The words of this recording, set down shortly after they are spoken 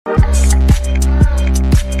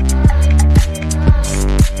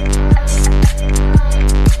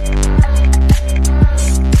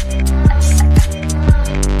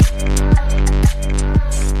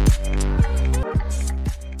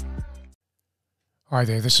Hi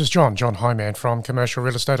there, this is John Hyman from Commercial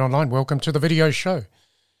Real Estate Online. Welcome to the video show.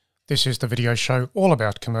 This is the video show all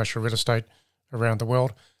about commercial real estate around the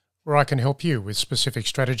world, where I can help you with specific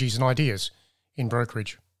strategies and ideas in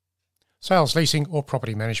brokerage, sales, leasing, or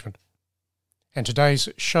property management. And today's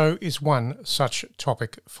show is one such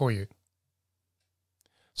topic for you.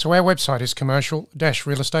 So our website is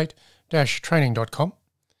commercial-realestate-training.com,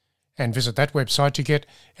 and visit that website to get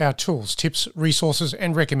our tools, tips, resources,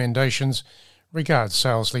 and recommendations regards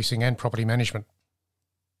sales, leasing, and property management.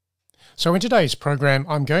 So in today's program,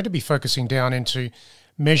 I'm going to be focusing down into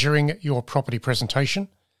measuring your property presentation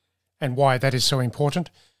and why that is so important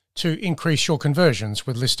to increase your conversions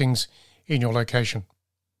with listings in your location.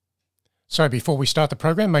 So before we start the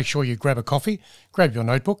program, make sure you grab a coffee, grab your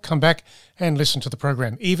notebook, come back and listen to the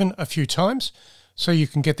program even a few times so you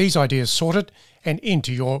can get these ideas sorted and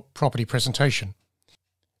into your property presentation.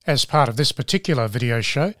 As part of this particular video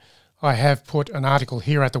show, I have put an article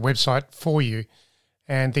here at the website for you,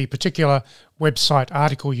 and the particular website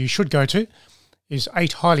article you should go to is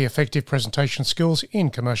 8 highly effective presentation skills in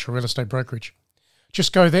commercial real estate brokerage.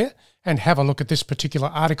 Just go there and have a look at this particular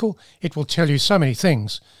article. It will tell you so many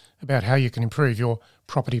things about how you can improve your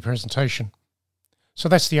property presentation. So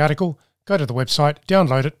that's the article. Go to the website,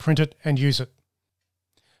 download it, print it, and use it.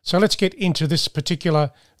 So let's get into this particular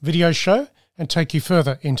video show and take you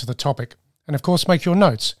further into the topic. And of course, make your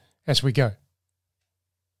notes as we go.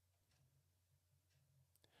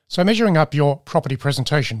 So measuring up your property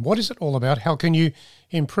presentation, what is it all about? How can you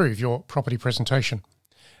improve your property presentation?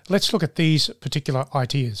 Let's look at these particular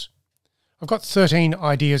ideas. I've got 13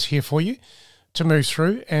 ideas here for you to move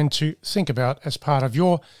through and to think about as part of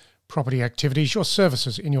your property activities, your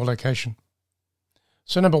services in your location.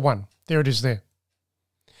 So number 1, there it is there.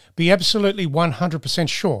 Be absolutely 100%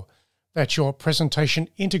 sure that your presentation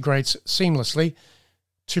integrates seamlessly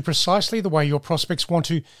to precisely the way your prospects want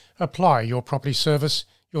to apply your property service,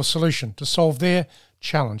 your solution to solve their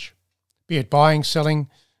challenge, be it buying, selling,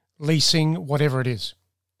 leasing, whatever it is.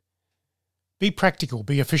 Be practical,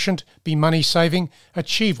 be efficient, be money saving,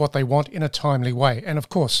 achieve what they want in a timely way, and of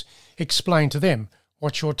course, explain to them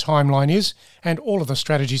what your timeline is and all of the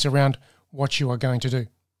strategies around what you are going to do.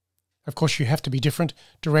 Of course, you have to be different,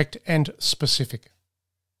 direct, and specific.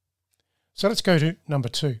 So let's go to number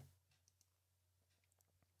 2.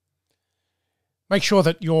 Make sure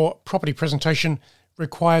that your property presentation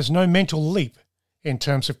requires no mental leap in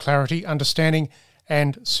terms of clarity, understanding,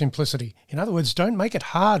 and simplicity. In other words, don't make it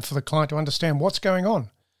hard for the client to understand what's going on,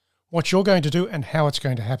 what you're going to do, and how it's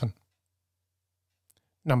going to happen.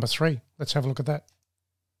 Number 3, let's have a look at that.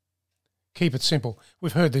 Keep it simple.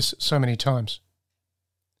 We've heard this so many times.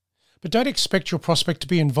 But don't expect your prospect to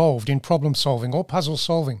be involved in problem solving or puzzle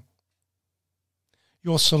solving.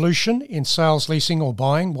 Your solution in sales, leasing, or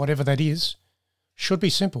buying, whatever that is, should be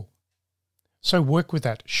simple. So work with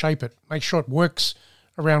that, shape it, make sure it works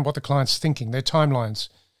around what the client's thinking, their timelines,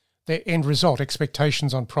 their end result,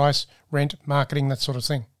 expectations on price, rent, marketing, that sort of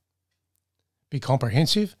thing. Be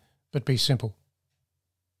comprehensive, but be simple.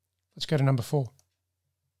 Let's go to number 4.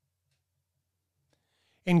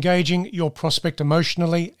 Engaging your prospect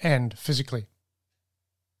emotionally and physically.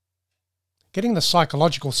 Getting the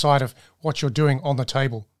psychological side of what you're doing on the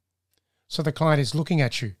table, so the client is looking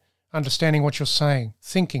at you, understanding what you're saying,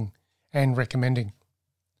 thinking, and recommending.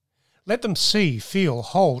 Let them see, feel,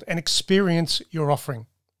 hold, and experience your offering.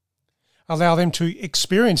 Allow them to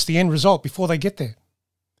experience the end result before they get there.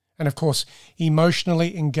 And of course,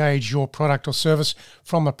 emotionally engage your product or service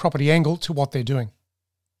from a property angle to what they're doing.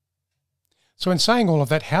 So in saying all of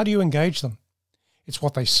that, how do you engage them? It's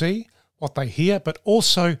what they see, what they hear, but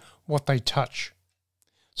also what they touch.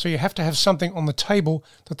 So you have to have something on the table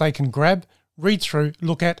that they can grab, read through,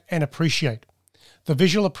 look at, and appreciate. The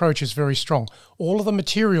visual approach is very strong. All of the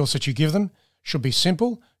materials that you give them should be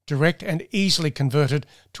simple, direct, and easily converted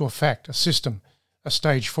to a fact, a system, a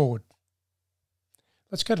stage forward.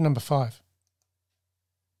 Let's go to number 5.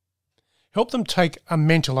 Help them take a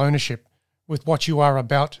mental ownership with what you are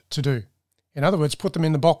about to do. In other words, put them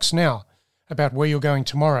in the box now about where you're going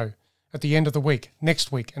tomorrow, at the end of the week,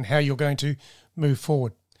 next week, and how you're going to move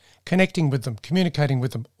forward. Connecting with them, communicating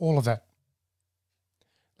with them, all of that.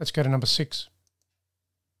 Let's go to number 6.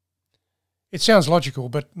 It sounds logical,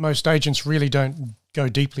 but most agents really don't go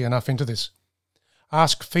deeply enough into this.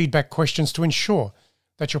 Ask feedback questions to ensure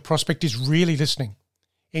that your prospect is really listening,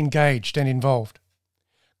 engaged, and involved.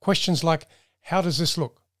 Questions like, how does this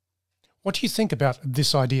look? What do you think about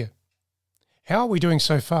this idea? How are we doing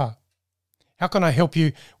so far? How can I help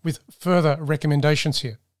you with further recommendations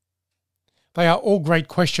here? They are all great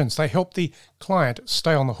questions. They help the client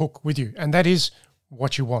stay on the hook with you, and that is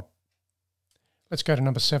what you want. Let's go to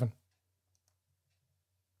number 7.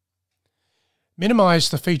 Minimize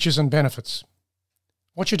the features and benefits.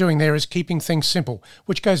 What you're doing there is keeping things simple,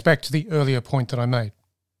 which goes back to the earlier point that I made.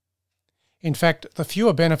 In fact, the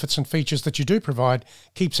fewer benefits and features that you do provide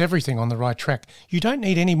keeps everything on the right track. You don't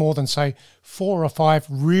need any more than, say, 4 or 5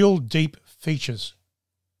 real deep features.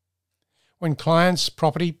 When clients,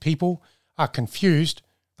 property, people are confused,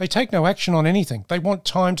 they take no action on anything. They want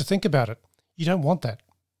time to think about it. You don't want that.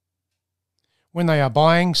 When they are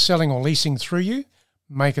buying, selling or leasing through you,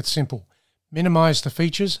 make it simple. Minimize the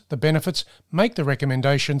features, the benefits, make the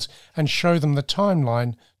recommendations and show them the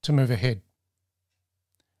timeline to move ahead.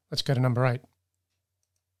 Let's go to number 8.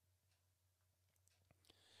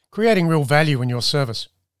 Creating real value in your service,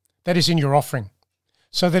 that is in your offering,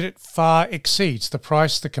 so that it far exceeds the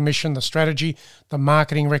price, the commission, the strategy, the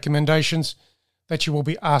marketing recommendations that you will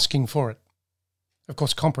be asking for it. Of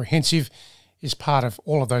course, comprehensive is part of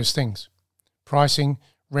all of those things. Pricing,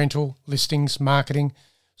 rental, listings, marketing,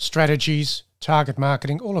 strategies, target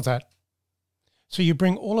marketing, all of that. So you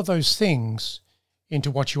bring all of those things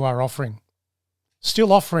into what you are offering.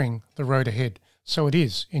 Still offering the road ahead, so it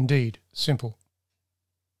is indeed simple.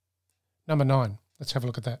 Number 9, let's have a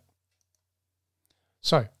look at that.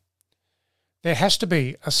 So, there has to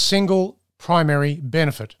be a single primary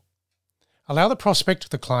benefit. Allow the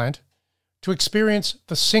prospect, the client, to experience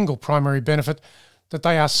the single primary benefit that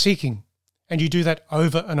they are seeking, and you do that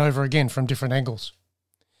over and over again from different angles.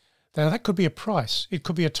 Now, that could be a price, it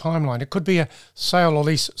could be a timeline, it could be a sale or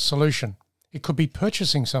lease solution, it could be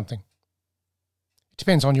purchasing something. It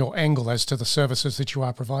depends on your angle as to the services that you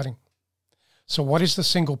are providing. So what is the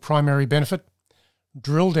single primary benefit?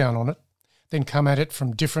 Drill down on it, then come at it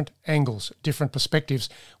from different angles, different perspectives,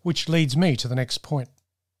 which leads me to the next point.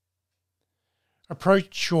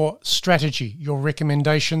 Approach your strategy, your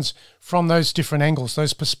recommendations from those different angles,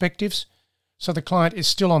 those perspectives, so the client is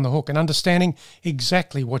still on the hook and understanding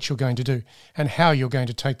exactly what you're going to do and how you're going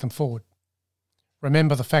to take them forward.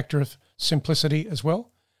 Remember the factor of simplicity as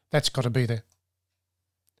well? That's got to be there.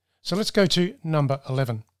 So let's go to number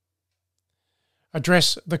 11.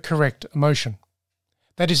 Address the correct emotion.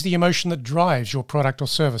 That is the emotion that drives your product or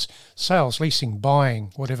service, sales, leasing,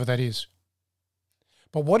 buying, whatever that is.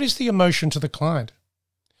 But what is the emotion to the client?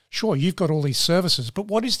 Sure, you've got all these services, but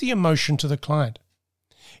what is the emotion to the client?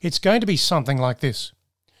 It's going to be something like this: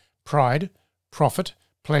 pride, profit,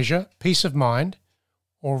 pleasure, peace of mind,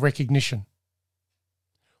 or recognition.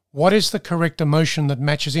 What is the correct emotion that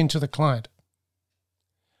matches into the client?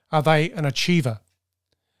 Are they an achiever?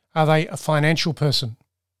 Are they a financial person?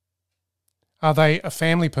 Are they a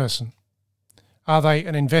family person? Are they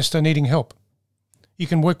an investor needing help? You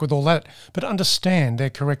can work with all that, but understand their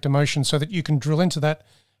correct emotion so that you can drill into that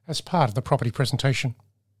as part of the property presentation.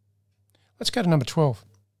 Let's go to number 12.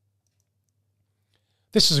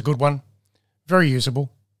 This is a good one, very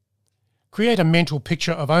usable. Create a mental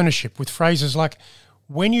picture of ownership with phrases like,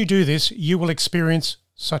 when you do this, you will experience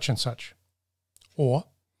such and such. Or,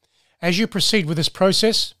 as you proceed with this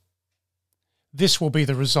process, this will be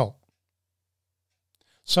the result.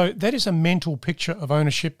 So that is a mental picture of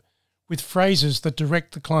ownership with phrases that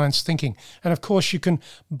direct the client's thinking. And of course, you can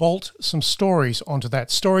bolt some stories onto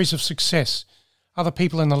that, stories of success, other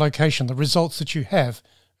people in the location, the results that you have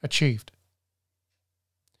achieved.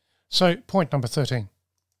 So point number 13.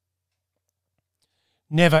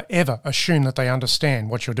 Never ever assume that they understand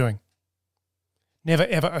what you're doing. Never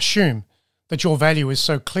ever assume that your value is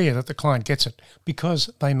so clear that the client gets it, because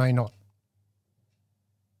they may not.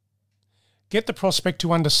 Get the prospect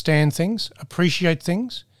to understand things, appreciate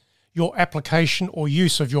things, your application or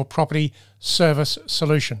use of your property service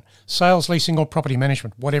solution, sales, leasing or property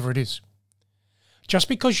management, whatever it is. Just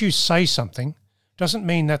because you say something doesn't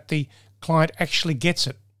mean that the client actually gets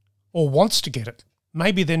it or wants to get it.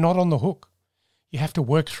 Maybe they're not on the hook. You have to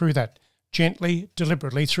work through that gently,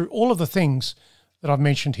 deliberately, through all of the things that I've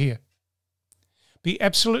mentioned here. Be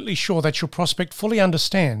absolutely sure that your prospect fully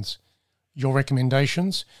understands your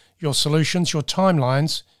recommendations, your solutions, your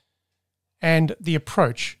timelines, and the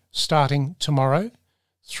approach starting tomorrow,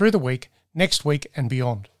 through the week, next week, and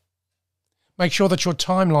beyond. Make sure that your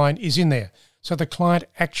timeline is in there so the client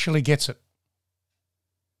actually gets it.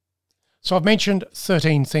 So I've mentioned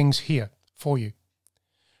 13 things here for you.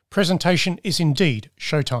 Presentation is indeed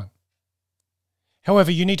showtime.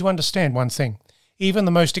 However, you need to understand one thing. Even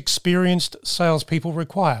the most experienced salespeople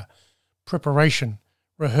require preparation,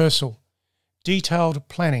 rehearsal, detailed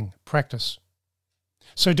planning, practice.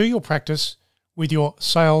 So do your practice with your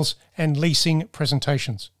sales and leasing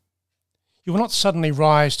presentations. You will not suddenly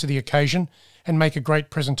rise to the occasion and make a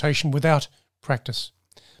great presentation without practice.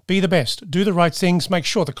 Be the best, do the right things, make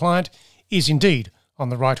sure the client is indeed on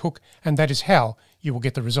the right hook, and that is how you will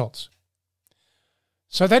get the results.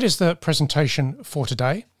 So that is the presentation for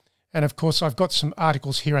today. And of course, I've got some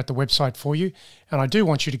articles here at the website for you. And I do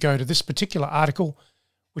want you to go to this particular article,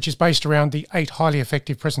 which is based around the 8 highly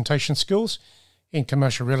effective presentation skills in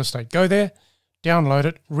commercial real estate. Go there, download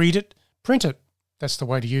it, read it, print it. That's the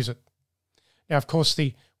way to use it. Now, of course,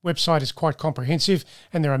 the website is quite comprehensive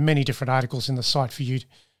and there are many different articles in the site for you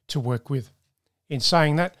to work with. In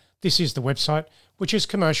saying that, this is the website, which is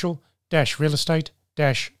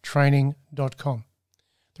commercial-realestate-training.com.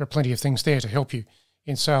 There are plenty of things there to help you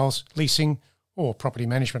in sales, leasing, or property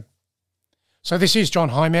management. So this is John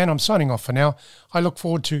Hyman. I'm signing off for now. I look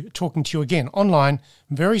forward to talking to you again online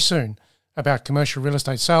very soon about commercial real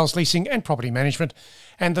estate sales, leasing, and property management,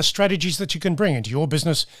 and the strategies that you can bring into your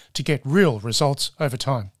business to get real results over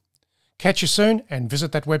time. Catch you soon and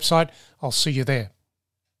visit that website. I'll see you there.